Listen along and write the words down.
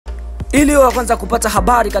Ili wa kwanza kupata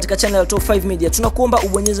habari katika channel ya Top 5 Media, tunakuomba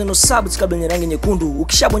ubonyeze no subscribe yenye rangi nyekundu.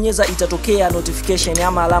 Ukishabonyeza itatokea notification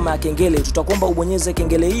ama alama ya kengele. Tutakuomba ubonyeze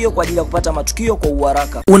kengele hiyo kwa ajili ya kupata matukio kwa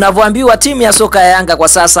uharaka. Unavyoambiwa timu ya soka ya Yanga kwa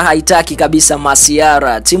sasa haitaki kabisa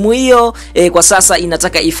masiara. Timu hiyo kwa sasa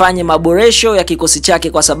inataka ifanye maboresho ya kikosi chake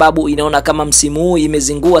kwa sababu inaona kama msimu huu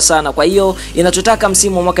imezingua sana. Kwa hiyo inachotaka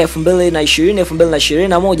msimu wa mwaka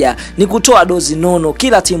 2020-2021 ni kutoa dozi nono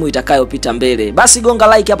kila timu itakayopita mbele. Basi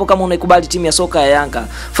gonga like hapo kama kubali timu ya soka ya Yanga.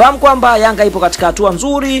 Fahamu kwamba Yanga ipo katika hatua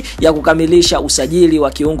nzuri ya kukamilisha usajili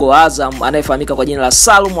wa kiungo wa Azam anayefahamika kwa jina la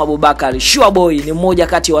Salum Abubakar Sureboy. Ni mmoja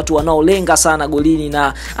kati ya watu wanaolenga sana golini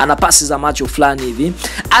na ana pasi za macho fulani hivi.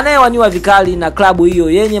 Anayewaniwa vikali na klabu hiyo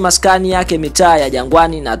yenye maskani yake mitaa ya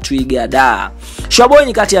Jangwani na Twiga Da. Sureboy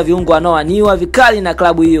ni kati ya viungo wanaowaniwa vikali na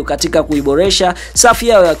klabu hiyo katika kuiboresha safu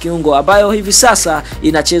yao ya kiungo ambayo hivi sasa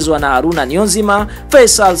inachezwa na Haruna Niyonzima,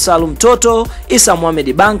 Faisal Salum Toto, Isa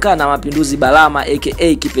Mohamed Banka na Mapinduzi Balama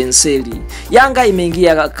aka Kipenseli. Yanga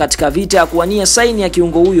imeingia katika vita ya kuwania saini ya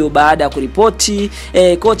kiungo huyo baada ya kuripoti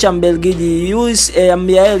kocha Mbelgiji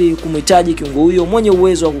Usajili kumhitaji kiungo huyo mwenye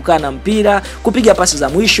uwezo wa kukaa na mpira, kupiga pasi za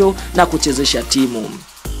mwisho na kuchezesha timu.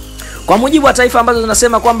 Kwa mujibu wa taarifa ambazo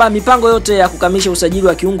zinasema kwamba mipango yote ya kukamilisha usajili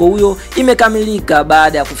wa kiungo huyo imekamilika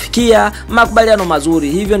baada ya kufikia makubaliano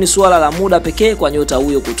mazuri. Hivyo ni suala la muda pekee kwa nyota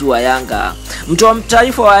huyo kutua Yanga. Mtoa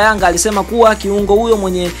taarifa wa Yanga alisema kuwa kiungo huyo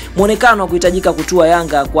mwenye muonekano wa kuhitajika kutua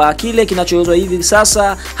Yanga kwa kile kinachoelezwa hivi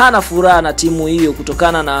sasa hana furaha na timu hiyo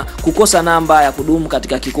kutokana na kukosa namba ya kudumu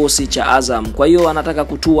katika kikosi cha Azam. Kwa hiyo anataka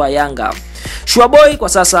kutua Yanga. Sureboy kwa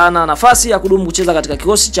sasa hana nafasi ya kudumu kucheza katika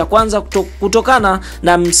kikosi cha kwanza kutokana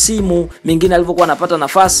na msimu mingine alivyokuwa anapata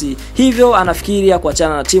nafasi. Hivyo anafikiria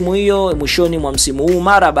kuachana na timu hiyo mwishoni mwa msimu huu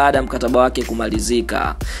mara baada ya mkataba wake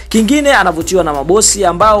kumalizika. Kingine anavutiwa na mabosi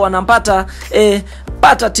ambao wanampata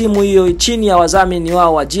pata timu hiyo chini ya wadhamini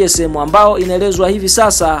wao wa GSM ambao inaelezwa hivi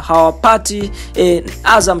sasa hawapati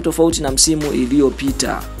Azam tofauti na msimu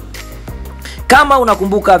iliyopita. Kama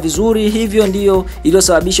unakumbuka vizuri, hivyo ndio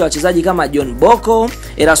iliyosababisha wachezaji kama John Boko,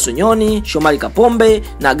 Erasto Nyoni, Shomari Kapombe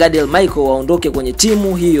na Gadiel Michael waondoke kwenye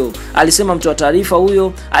timu hiyo, alisema mtoa taarifa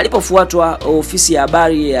huyo alipofuatwa ofisi ya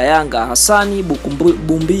habari ya Yanga Hassani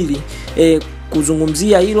Bumbili.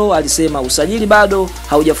 Kuzungumzia hilo alisema usajili bado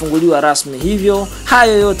haujafunguliwa rasmi, hivyo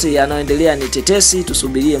hayo yote yanayoendelea ni tetesi,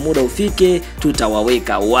 tusubirie muda ufike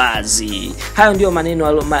tutawaweka wazi. Hayo ndio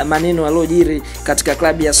maneno yalojiri katika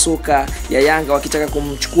klabu ya soka ya Yanga wakitaka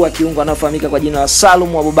kumchukua kiungo anaofahamika kwa jina la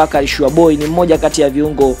Salum Abubakar Sureboy. Ni mmoja kati ya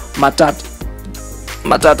viungo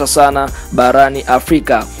matata sana barani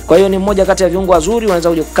Afrika. Kwa hiyo ni mmoja kati ya viungo wazuri wanaweza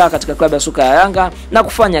kuja kukaa katika klabu ya soka ya Yanga na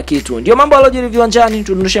kufanya kitu. Ndio mambo yalojiri viwanjani.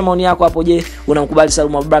 Tudondoshe maoni yako hapo. Je, unamkubali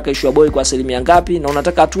Salum Abubakar Sureboy kwa asilimia ngapi na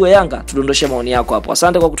unataka atue Yanga? Tudondoshe maoni yako hapo.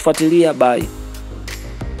 Asante kwa kutufuatilia. Bye.